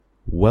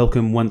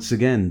Welcome once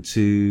again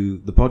to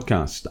the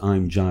podcast.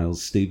 I'm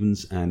Giles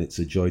Stevens, and it's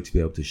a joy to be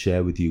able to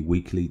share with you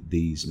weekly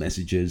these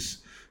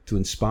messages to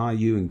inspire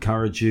you,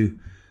 encourage you,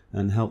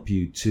 and help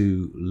you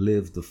to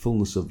live the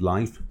fullness of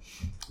life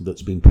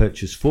that's been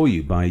purchased for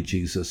you by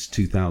Jesus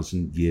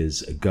 2,000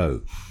 years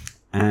ago.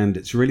 And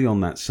it's really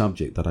on that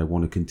subject that I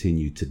want to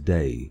continue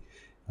today.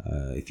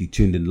 If you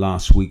tuned in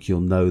last week, you'll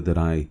know that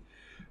I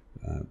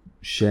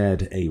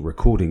shared a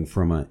recording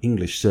from an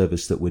English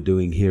service that we're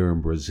doing here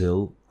in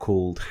Brazil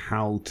called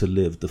How to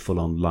Live the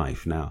Full-On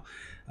Life. Now,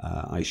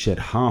 I shared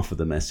half of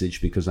the message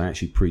because I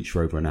actually preached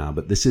for over an hour,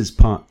 but this is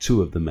part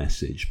 2 of the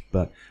message.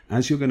 But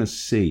as you're going to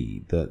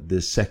see, that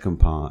this second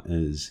part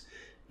is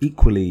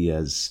equally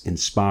as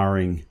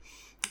inspiring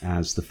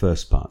as the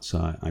first part.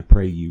 So I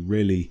pray you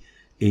really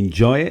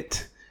enjoy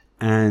it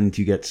and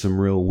you get some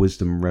real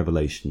wisdom and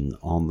revelation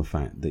on the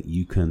fact that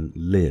you can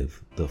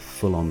live the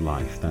full-on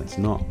life. That's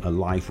not a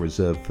life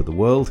reserved for the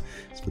world.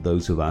 It's for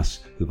those of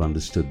us who've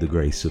understood the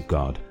grace of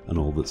God and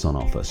all that's on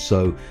offer.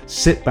 So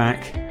sit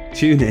back,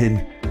 tune in,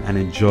 and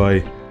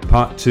enjoy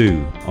part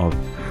 2 of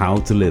How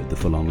to Live the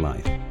Full-On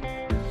Life.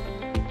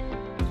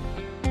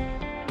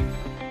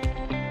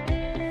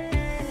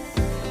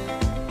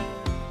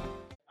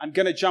 I'm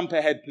going to jump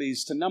ahead,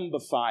 please, to number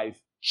 5.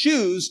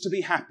 Choose to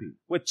be happy.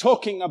 We're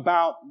talking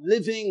about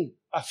living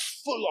a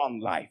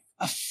full-on life,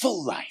 a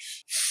full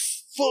life,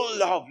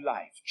 full of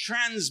life,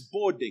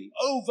 transbording,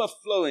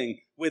 overflowing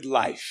with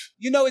life.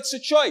 You know, it's a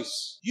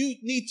choice. You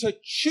need to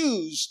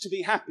choose to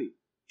be happy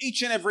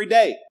each and every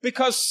day,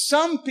 because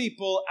some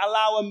people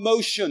allow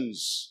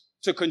emotions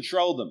to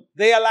control them.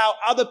 They allow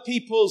other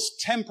people's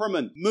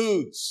temperament,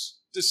 moods,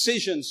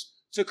 decisions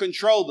to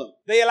control them.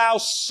 They allow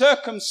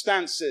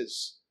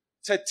circumstances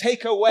to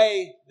take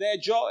away their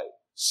joy.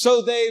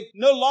 So they're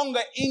no longer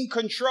in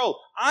control.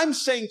 I'm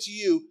saying to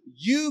you,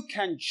 you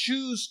can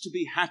choose to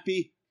be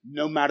happy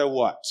no matter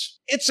what.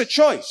 It's a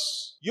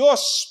choice. Your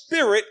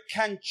spirit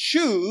can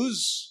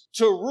choose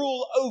to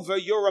rule over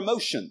your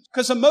emotions,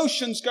 because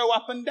emotions go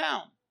up and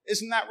down.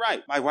 Isn't that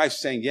right? My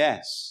wife's saying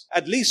yes.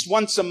 At least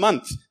once a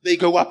month, they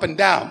go up and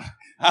down.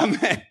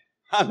 Amen.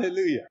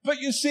 Hallelujah. But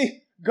you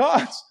see,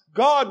 God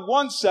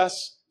wants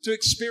us to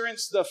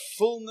experience the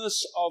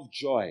fullness of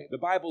joy. The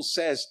Bible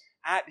says,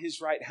 at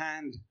his right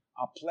hand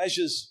are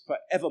pleasures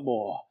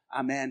forevermore.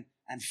 Amen.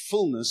 And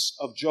fullness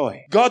of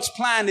joy. God's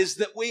plan is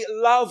that we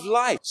love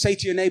life. Say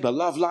to your neighbor,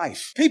 love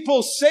life.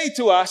 People say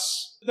to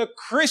us, the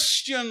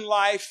Christian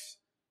life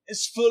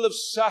is full of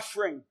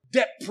suffering,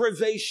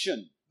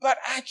 deprivation. But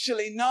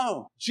actually,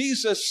 no.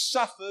 Jesus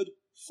suffered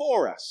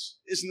for us.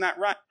 Isn't that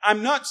right?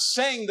 I'm not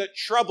saying that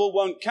trouble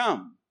won't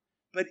come,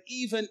 but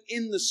even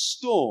in the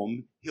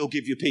storm, he'll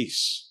give you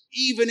peace.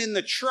 Even in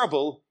the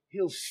trouble,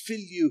 he'll fill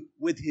you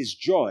with his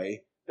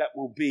joy that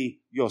will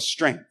be your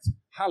strength.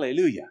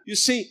 Hallelujah. You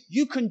see,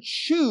 you can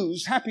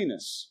choose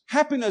happiness.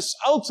 Happiness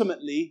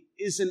ultimately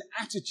is an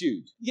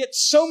attitude. Yet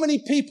so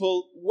many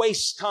people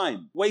waste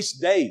time,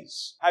 waste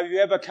days. Have you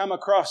ever come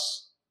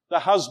across the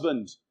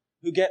husband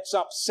who gets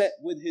upset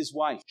with his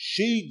wife?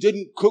 She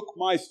didn't cook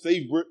my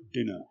favorite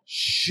dinner.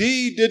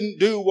 She didn't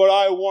do what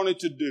I wanted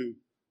to do.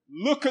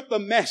 Look at the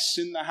mess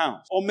in the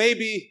house. Or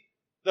maybe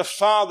the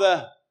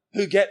father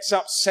who gets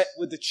upset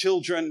with the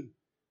children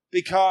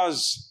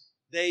because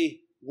they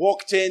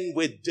walked in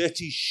with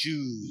dirty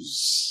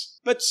shoes.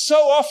 But so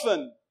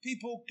often,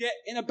 people get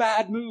in a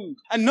bad mood.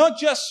 And not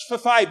just for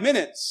 5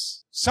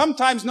 minutes.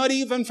 Sometimes not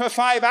even for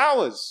 5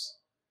 hours.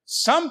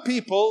 Some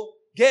people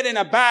get in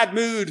a bad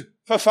mood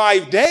for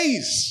 5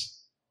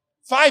 days,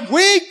 5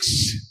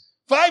 weeks,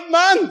 5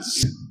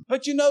 months.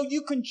 But you know,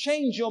 you can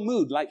change your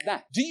mood like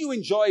that. Do you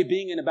enjoy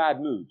being in a bad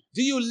mood?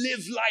 Do you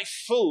live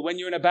life full when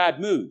you're in a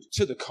bad mood?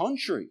 To the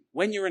contrary,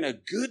 when you're in a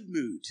good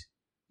mood,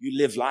 you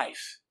live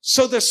life.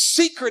 So the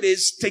secret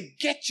is to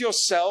get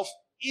yourself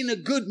in a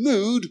good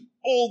mood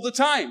all the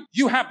time.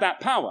 You have that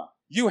power.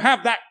 You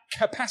have that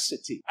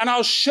capacity. And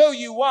I'll show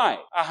you why.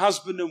 A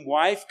husband and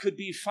wife could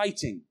be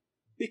fighting,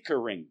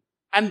 bickering.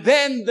 And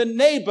then the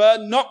neighbor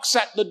knocks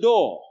at the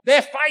door.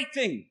 They're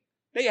fighting.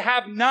 They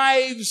have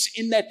knives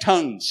in their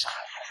tongues.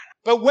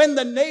 But when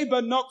the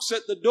neighbor knocks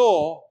at the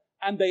door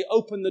and they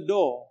open the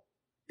door,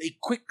 they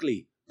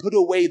quickly put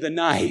away the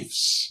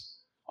knives.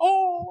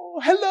 Oh,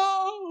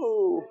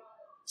 hello.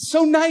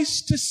 So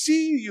nice to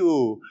see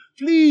you.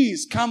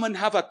 Please come and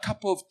have a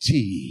cup of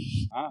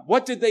tea.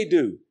 What did they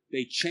do?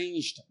 They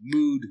changed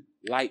mood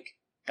like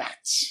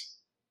that.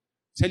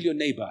 Tell your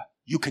neighbor,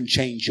 you can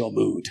change your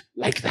mood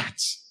like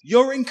that.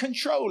 You're in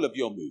control of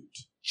your mood.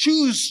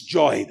 Choose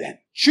joy then.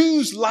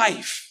 Choose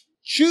life.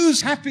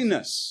 Choose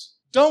happiness.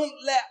 Don't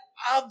let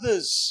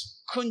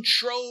others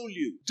control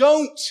you.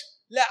 Don't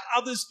let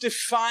others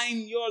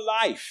define your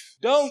life.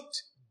 Don't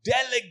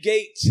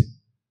delegate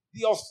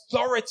the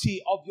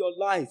authority of your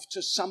life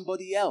to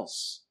somebody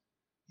else.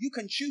 You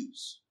can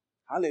choose.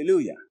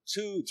 Hallelujah.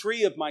 2,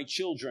 3 of my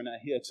children are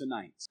here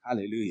tonight.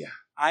 Hallelujah.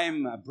 I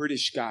am a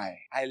British guy.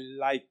 I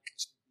like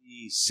to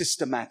be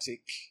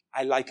systematic.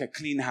 I like a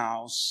clean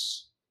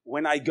house.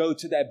 When I go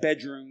to their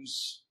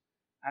bedrooms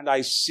and I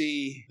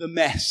see the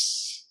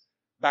mess,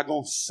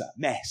 bagunça,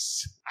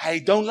 mess. I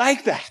don't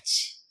like that.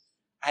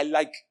 I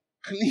like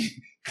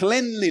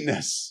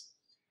cleanliness.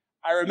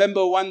 I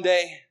remember one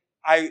day,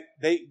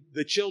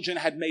 the children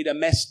had made a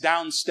mess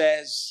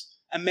downstairs,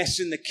 a mess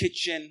in the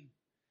kitchen,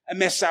 a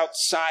mess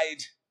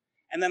outside.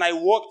 And then I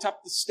walked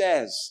up the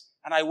stairs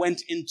and I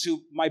went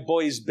into my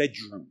boy's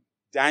bedroom.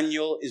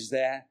 Daniel is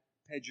there.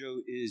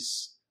 Pedro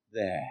is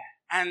there.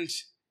 And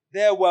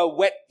there were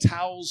wet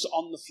towels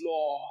on the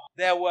floor.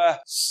 There were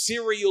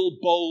cereal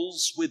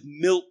bowls with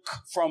milk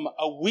from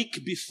a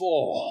week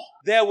before.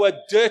 There were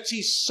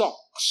dirty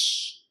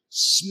socks,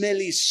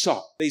 smelly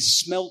socks. They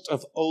smelt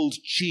of old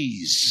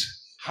cheese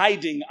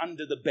hiding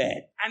under the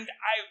bed. And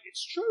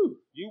it's true.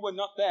 You were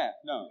not there.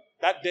 No.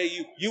 That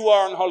day you were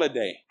on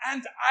holiday.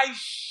 And I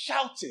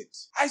shouted.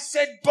 I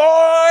said,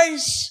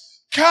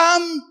 boys,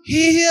 come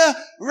here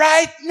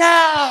right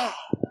now.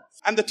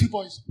 And the two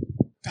boys,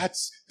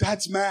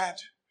 Dad's mad.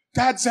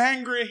 Dad's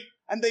angry.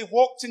 And they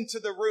walked into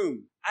the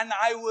room. And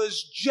I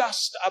was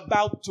just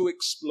about to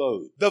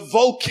explode. The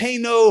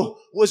volcano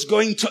was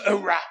going to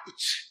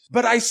erupt.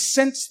 But I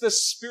sensed the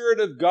Spirit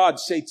of God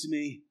say to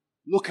me,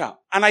 look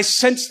up. And I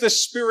sensed the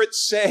Spirit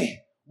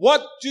say,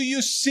 what do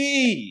you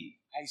see?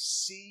 I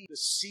see the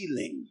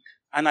ceiling.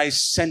 And I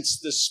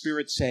sensed the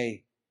Spirit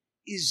say,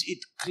 is it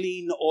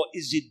clean or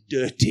is it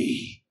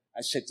dirty?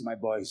 I said to my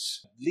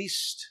boys, at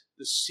least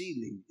the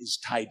ceiling is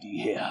tidy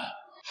here.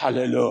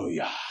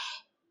 Hallelujah.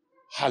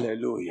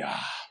 Hallelujah.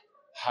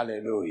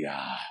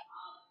 Hallelujah.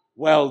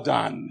 Well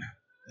done.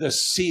 The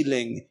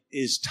ceiling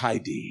is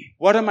tidy.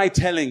 What am I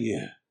telling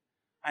you?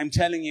 I'm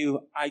telling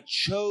you, I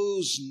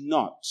chose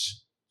not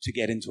to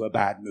get into a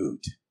bad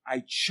mood.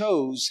 I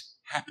chose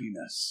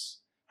happiness.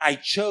 I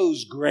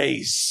chose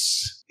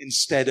grace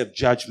instead of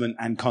judgment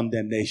and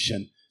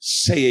condemnation.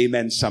 Say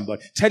amen,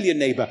 somebody. Tell your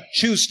neighbor,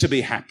 choose to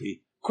be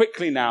happy.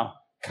 Quickly now,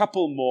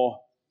 couple more.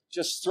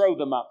 Just throw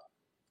them up.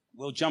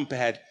 We'll jump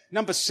ahead.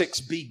 Number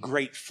 6, be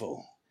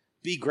grateful.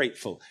 Be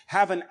grateful.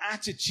 Have an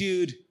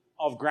attitude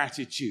of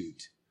gratitude.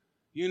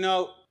 You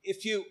know,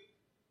 if you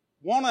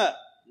want to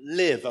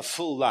live a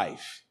full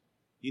life,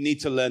 you need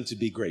to learn to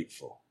be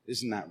grateful.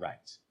 Isn't that right?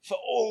 For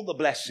all the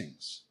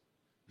blessings,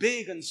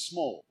 big and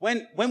small.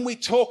 When we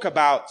talk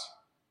about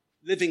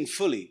living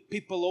fully,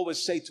 people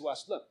always say to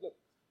us, look,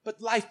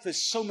 but life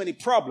has so many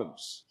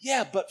problems.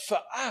 Yeah, but for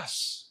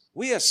us,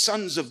 we are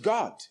sons of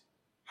God.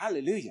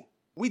 Hallelujah.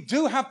 We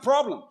do have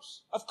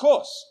problems, of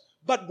course.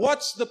 But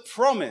what's the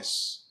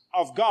promise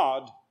of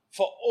God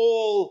for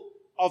all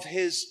of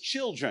his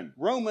children?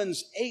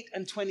 Romans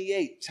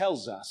 8:28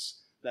 tells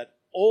us that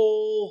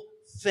all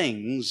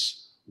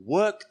things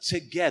work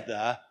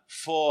together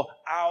for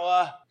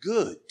our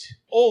good.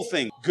 All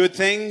things. Good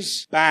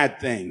things, bad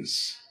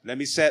things. Let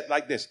me say it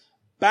like this.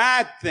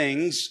 Bad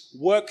things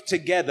work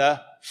together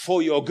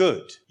for your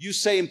good. You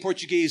say in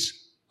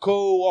Portuguese,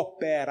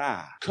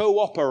 cooperar.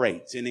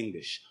 Cooperate in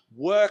English.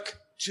 Work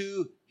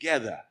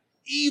together.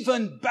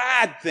 Even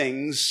bad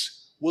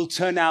things will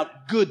turn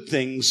out good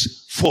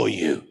things for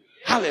you.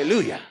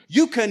 Hallelujah.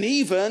 You can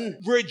even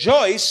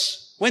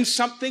rejoice when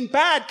something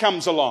bad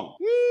comes along.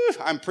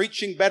 I'm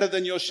preaching better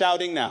than you're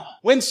shouting now.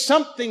 When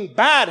something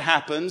bad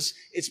happens,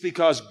 it's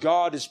because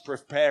God is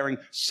preparing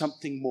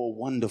something more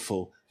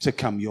wonderful to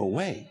come your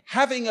way.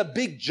 Having a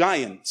big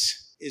giant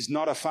is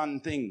not a fun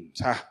thing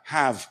to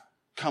have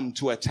come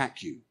to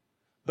attack you.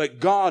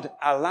 But God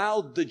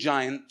allowed the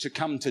giant to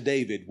come to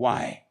David.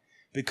 Why?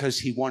 Because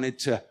he wanted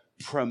to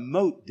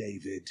promote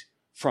David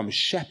from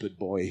shepherd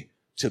boy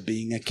to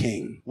being a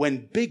king.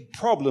 When big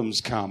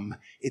problems come,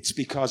 it's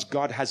because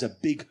God has a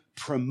big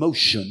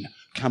promotion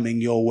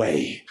coming your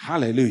way.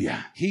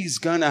 Hallelujah. He's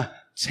gonna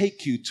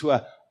take you to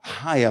a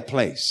higher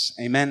place.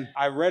 Amen.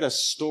 I read a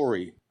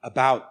story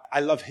about,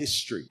 I love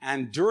history.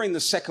 And during the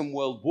Second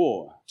World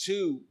War,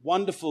 2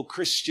 wonderful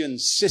Christian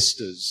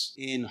sisters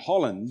in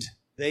Holland,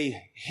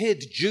 they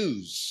hid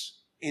Jews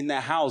in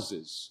their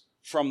houses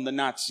from the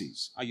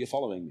Nazis. Are you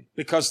following me?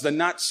 Because the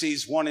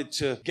Nazis wanted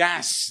to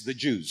gas the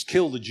Jews,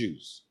 kill the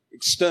Jews,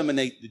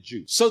 exterminate the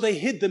Jews. So they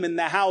hid them in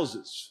their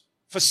houses.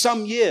 For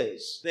some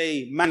years,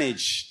 they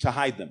managed to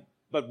hide them.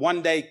 But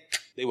one day,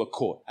 they were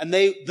caught. And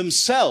they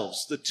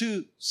themselves, the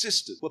 2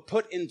 sisters, were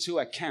put into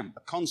a camp,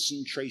 a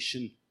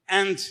concentration,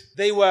 and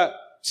they were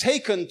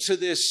taken to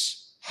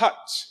this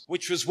hut,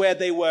 which was where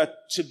they were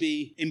to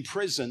be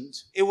imprisoned.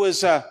 It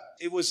was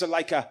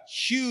like a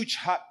huge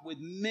hut with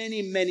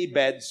many, many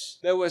beds.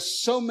 There were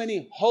so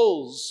many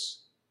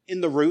holes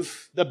in the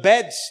roof. The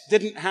beds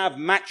didn't have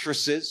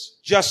mattresses,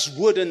 just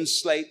wooden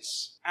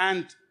slates.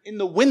 And in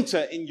the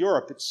winter in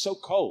Europe, it's so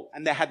cold,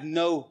 and they had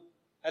no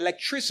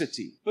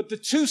electricity. But the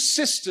 2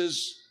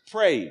 sisters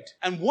prayed.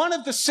 And one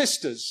of the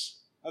sisters,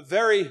 a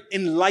very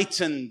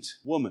enlightened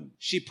woman,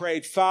 she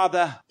prayed,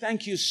 Father,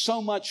 thank you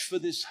so much for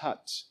this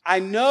hut. I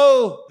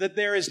know that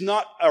there is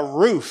not a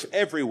roof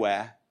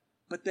everywhere,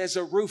 but there's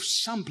a roof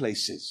some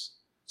places,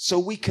 so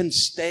we can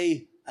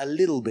stay a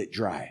little bit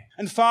dry.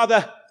 And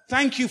Father,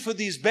 thank you for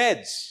these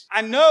beds.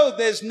 I know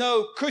there's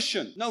no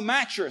cushion, no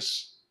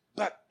mattress,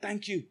 But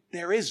thank you,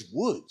 there is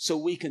wood so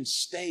we can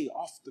stay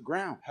off the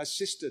ground. Her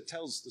sister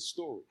tells the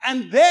story.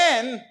 And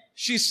then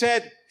she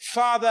said,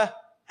 Father,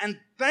 and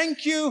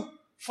thank you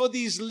for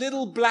these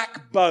little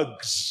black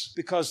bugs,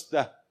 because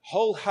the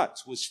whole hut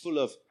was full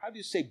of, how do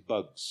you say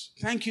bugs?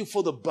 Thank you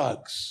for the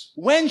bugs.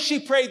 When she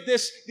prayed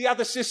this, the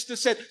other sister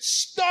said,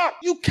 stop!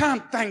 You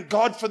can't thank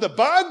God for the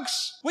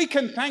bugs. We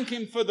can thank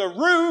him for the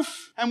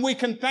roof, and we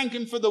can thank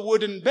him for the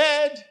wooden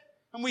bed,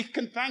 and we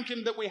can thank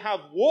him that we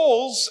have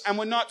walls and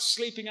we're not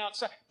sleeping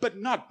outside, but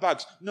not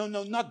bugs. No,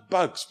 not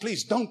bugs.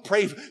 Please don't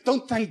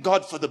thank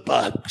God for the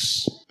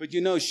bugs. But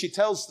she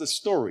tells the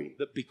story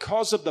that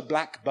because of the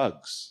black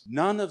bugs,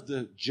 none of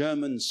the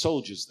German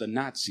soldiers, the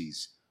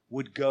Nazis,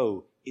 would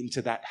go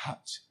into that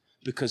hut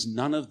because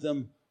none of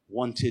them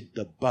wanted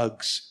the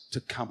bugs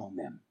to come on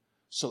them.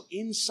 So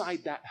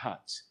inside that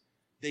hut,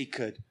 they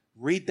could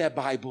read their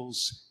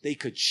Bibles, they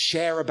could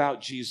share about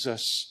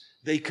Jesus,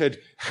 they could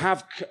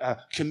have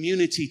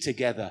community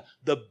together.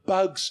 The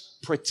bugs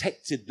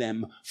protected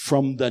them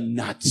from the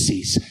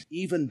Nazis.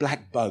 Even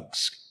black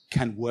bugs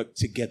can work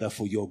together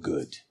for your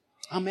good.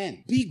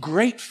 Amen. Be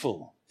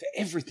grateful for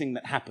everything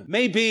that happened.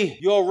 Maybe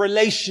your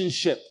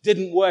relationship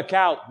didn't work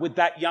out with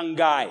that young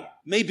guy.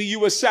 Maybe you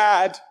were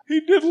sad.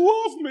 He didn't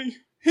love me.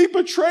 He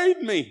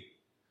betrayed me.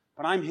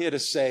 But I'm here to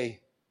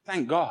say,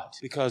 thank God,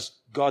 because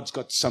God's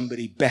got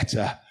somebody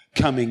better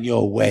coming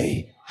your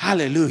way.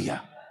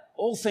 Hallelujah.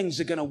 All things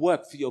are going to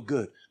work for your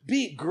good.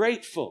 Be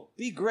grateful.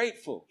 Be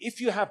grateful.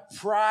 If you have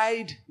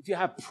pride,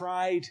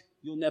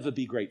 you'll never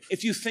be grateful.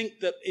 If you think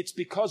that it's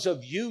because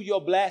of you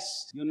you're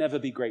blessed, you'll never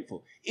be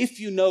grateful.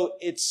 If you know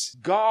it's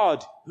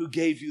God who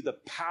gave you the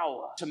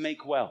power to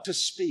make wealth, to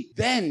speak,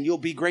 then you'll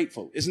be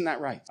grateful. Isn't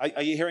that right?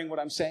 Are you hearing what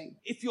I'm saying?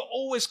 If you're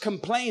always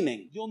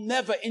complaining, you'll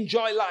never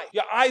enjoy life.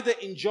 You're either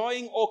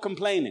enjoying or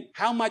complaining.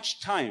 How much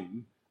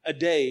time a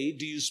day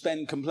do you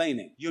spend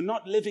complaining? You're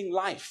not living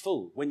life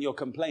full when you're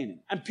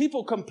complaining. And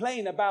people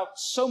complain about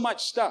so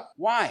much stuff.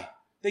 Why?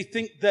 They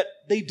think that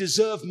they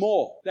deserve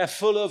more. They're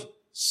full of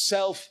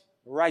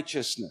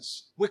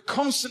self-righteousness. We're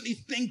constantly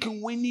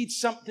thinking we need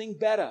something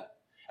better.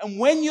 And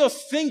when you're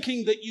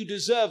thinking that you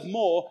deserve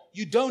more,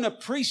 you don't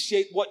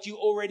appreciate what you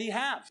already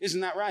have.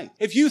 Isn't that right?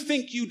 If you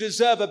think you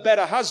deserve a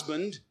better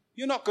husband,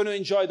 you're not going to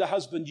enjoy the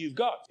husband you've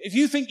got. If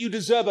you think you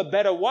deserve a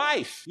better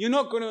wife, you're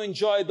not going to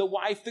enjoy the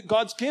wife that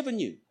God's given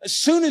you. As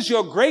soon as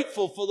you're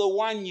grateful for the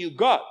one you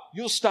got,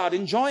 you'll start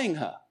enjoying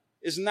her.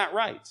 Isn't that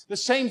right? The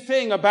same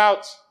thing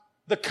about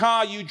the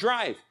car you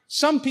drive.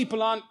 Some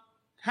people aren't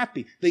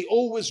happy. They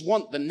always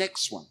want the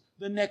next one,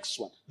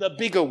 the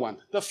bigger one,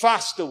 the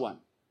faster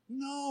one.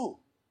 No.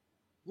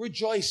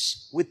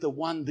 Rejoice with the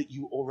one that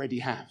you already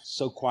have.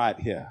 So quiet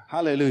here.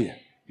 Hallelujah.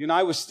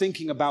 I was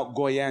thinking about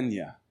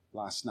Goiânia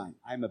last night.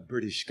 I'm a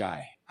British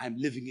guy. I'm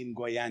living in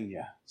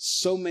Goiânia.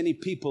 So many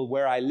people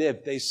where I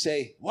live, they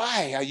say,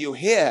 why are you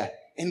here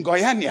in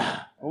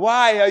Goiânia?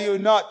 Why are you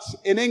not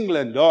in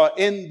England or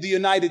in the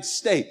United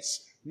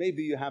States?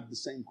 Maybe you have the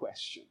same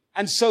question.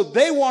 And so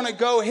they want to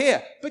go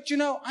here. But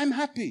I'm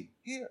happy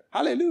here.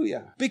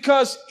 Hallelujah.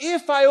 Because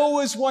if I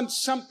always want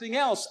something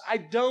else, I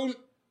don't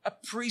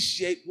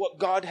appreciate what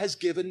God has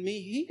given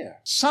me here.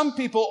 Some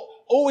people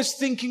always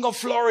thinking of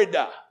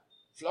Florida.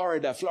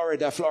 Florida.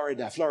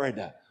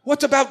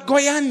 What about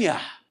Goiânia?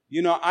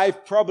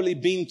 I've probably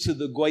been to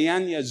the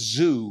Goiânia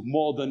Zoo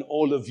more than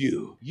all of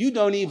you. You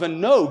don't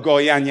even know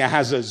Goiânia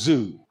has a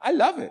zoo. I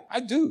love it. I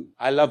do.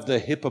 I love the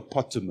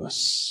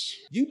hippopotamus.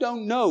 You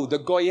don't know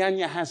that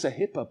Goiânia has a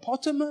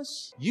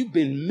hippopotamus? You've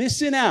been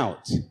missing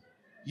out.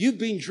 You've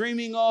been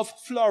dreaming of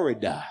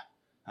Florida.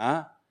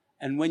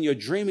 And when you're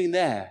dreaming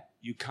there,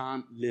 you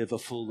can't live a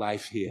full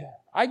life here.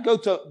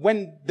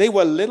 When they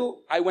were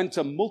little, I went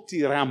to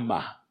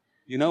Mutirama.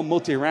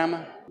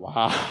 Mutirama?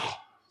 Wow.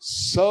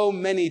 So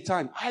many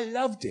times. I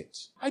loved it.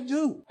 I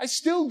do. I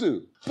still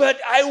do. But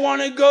I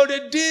want to go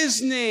to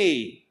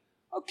Disney.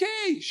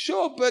 Okay,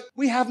 sure, but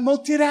we have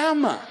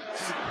Mutirama.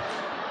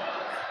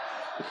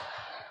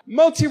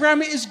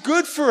 Mutirama is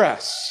good for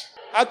us.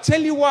 I'll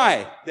tell you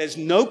why. There's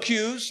no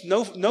queues,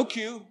 no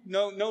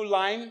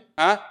line.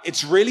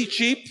 It's really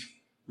cheap.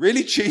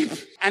 Really cheap.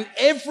 And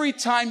every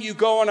time you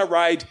go on a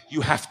ride,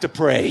 you have to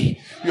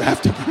pray.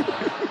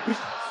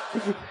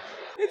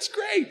 It's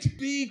great.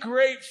 Be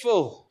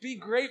grateful. Be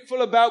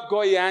grateful about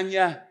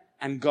Goiânia,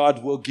 and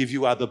God will give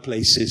you other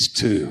places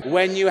too.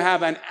 When you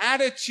have an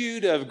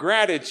attitude of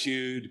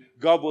gratitude,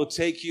 God will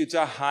take you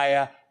to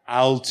higher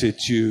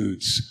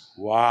altitudes.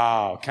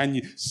 Wow. Can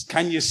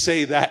you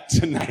say that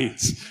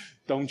tonight?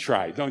 Don't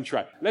try.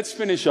 Let's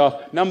finish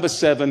off. Number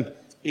 7,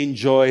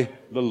 enjoy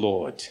the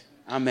Lord.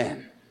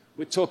 Amen.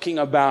 We're talking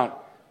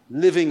about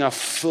living a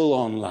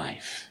full-on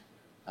life.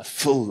 A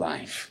full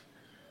life.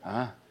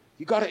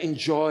 You got to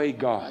enjoy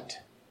God.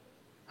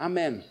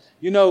 Amen.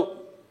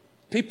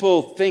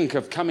 People think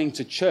of coming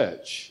to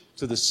church,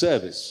 to the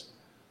service.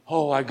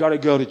 Oh, I got to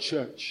go to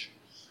church.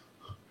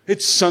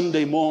 It's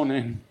Sunday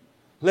morning.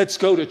 Let's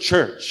go to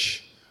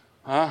church.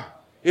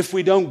 If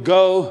we don't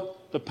go,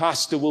 the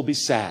pastor will be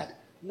sad.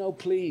 No,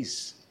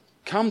 please.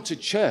 Come to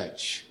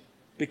church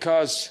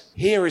Because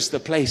here is the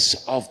place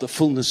of the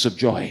fullness of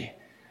joy,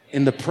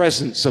 in the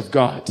presence of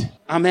God.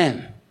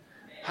 Amen.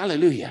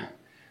 Hallelujah.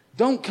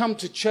 Don't come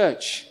to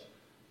church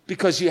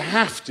because you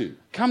have to.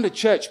 Come to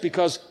church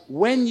because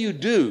when you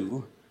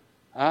do,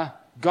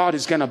 God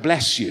is going to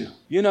bless you.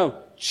 You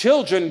know,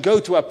 children go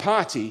to a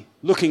party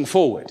looking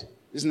forward.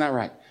 Isn't that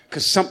right?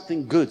 Because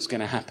something good's going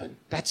to happen.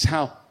 That's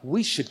how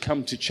we should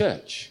come to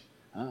church.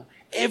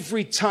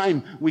 Every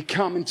time we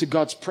come into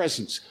God's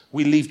presence,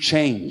 we leave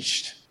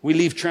changed. We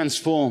leave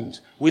transformed.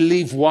 We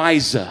leave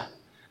wiser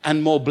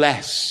and more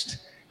blessed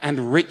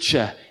and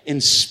richer in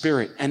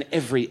spirit and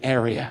every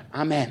area.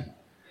 Amen.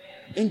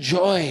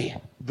 Enjoy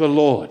the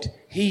Lord.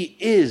 He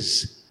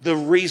is the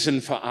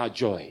reason for our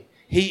joy.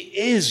 He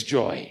is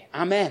joy.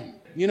 Amen.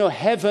 You know,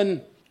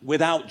 heaven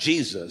without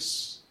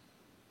Jesus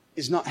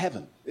is not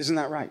heaven. Isn't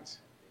that right?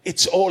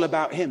 It's all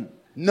about Him,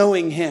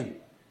 knowing Him,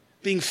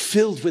 being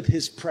filled with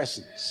His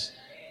presence.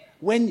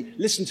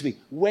 Listen to me,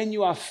 when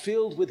you are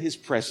filled with His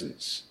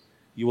presence,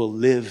 you will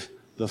live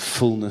the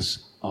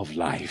fullness of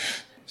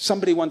life.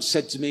 Somebody once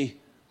said to me,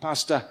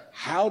 Pastor,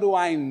 how do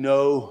I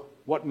know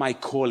what my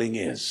calling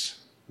is?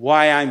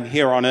 Why I'm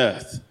here on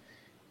earth?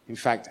 In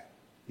fact,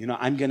 you know,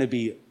 I'm going to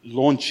be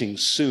launching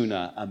soon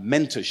a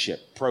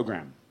mentorship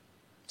program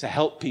to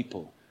help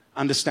people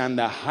understand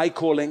their high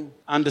calling,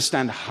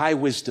 understand high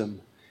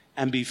wisdom,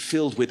 and be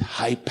filled with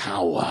high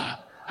power.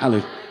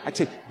 Hallelujah. I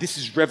tell you, this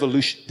is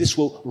revolution. This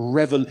will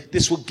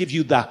give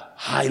you the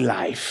high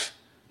life,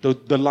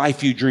 the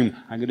life you dream.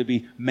 I'm going to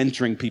be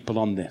mentoring people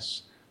on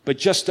this. But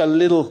just a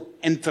little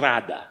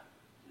entrada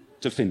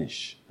to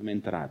finish.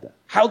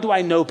 How do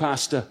I know,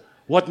 Pastor,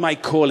 what my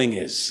calling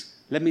is?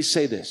 Let me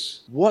say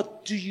this.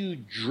 What do you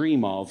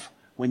dream of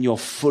when you're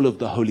full of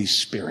the Holy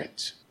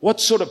Spirit? What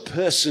sort of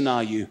person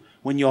are you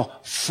when you're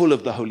full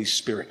of the Holy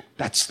Spirit?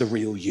 That's the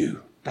real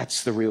you.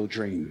 That's the real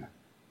dream.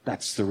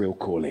 That's the real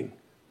calling.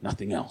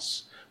 Nothing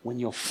else. When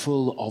you're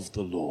full of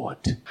the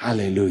Lord.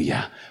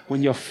 Hallelujah.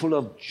 When you're full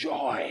of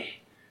joy.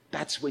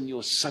 That's when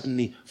you're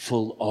suddenly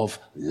full of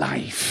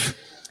life.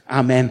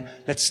 Amen.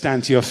 Let's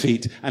stand to your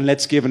feet and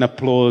let's give an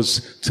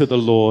applause to the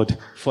Lord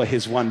for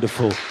His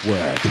wonderful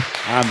word.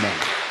 Amen.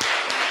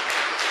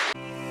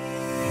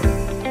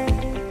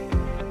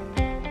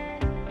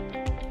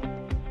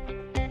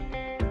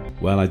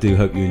 Well, I do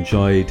hope you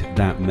enjoyed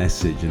that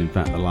message. And in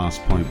fact, the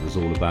last point was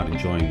all about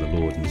enjoying the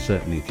Lord. And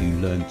certainly if you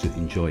learn to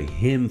enjoy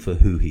Him for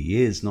who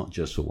He is, not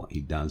just for what He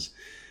does,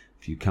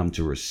 if you come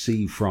to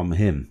receive from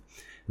Him,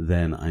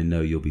 then I know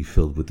you'll be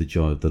filled with the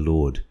joy of the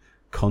Lord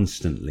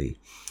constantly.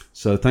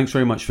 So thanks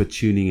very much for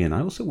tuning in.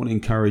 I also want to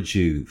encourage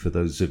you, for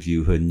those of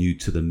you who are new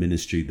to the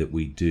ministry that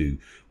we do,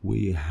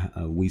 we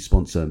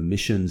sponsor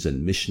missions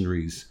and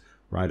missionaries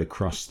right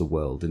across the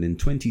world. And in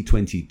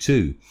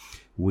 2022,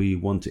 we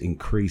want to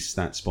increase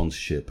that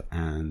sponsorship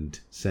and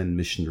send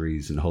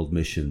missionaries and hold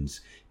missions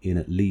in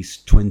at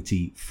least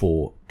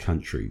 24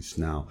 countries.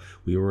 Now,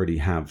 we already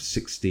have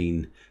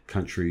 16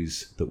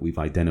 countries that we've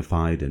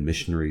identified and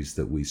missionaries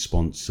that we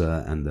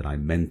sponsor and that I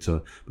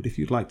mentor. But if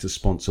you'd like to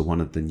sponsor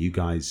one of the new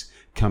guys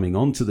coming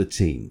onto the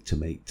team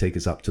to take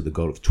us up to the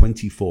goal of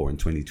 24 in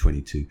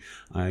 2022,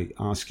 I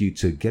ask you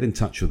to get in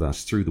touch with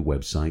us through the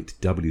website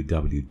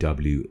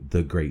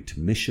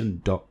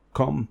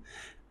www.thegreatmission.com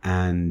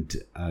and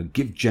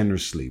give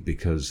generously,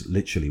 because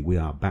literally we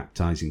are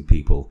baptizing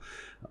people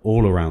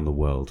all around the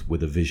world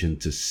with a vision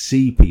to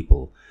see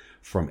people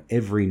from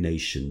every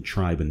nation,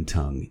 tribe and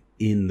tongue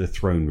in the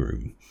throne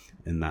room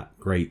in that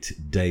great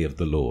day of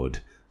the Lord,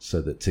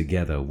 so that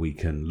together we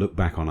can look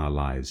back on our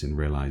lives and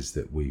realize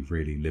that we've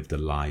really lived a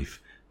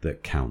life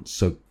that counts.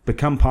 So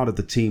become part of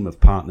the team of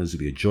partners.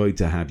 It'll be a joy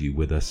to have you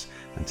with us,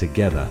 and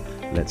together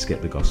let's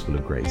get the gospel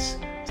of grace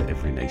to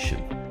every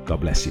nation. God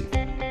bless you.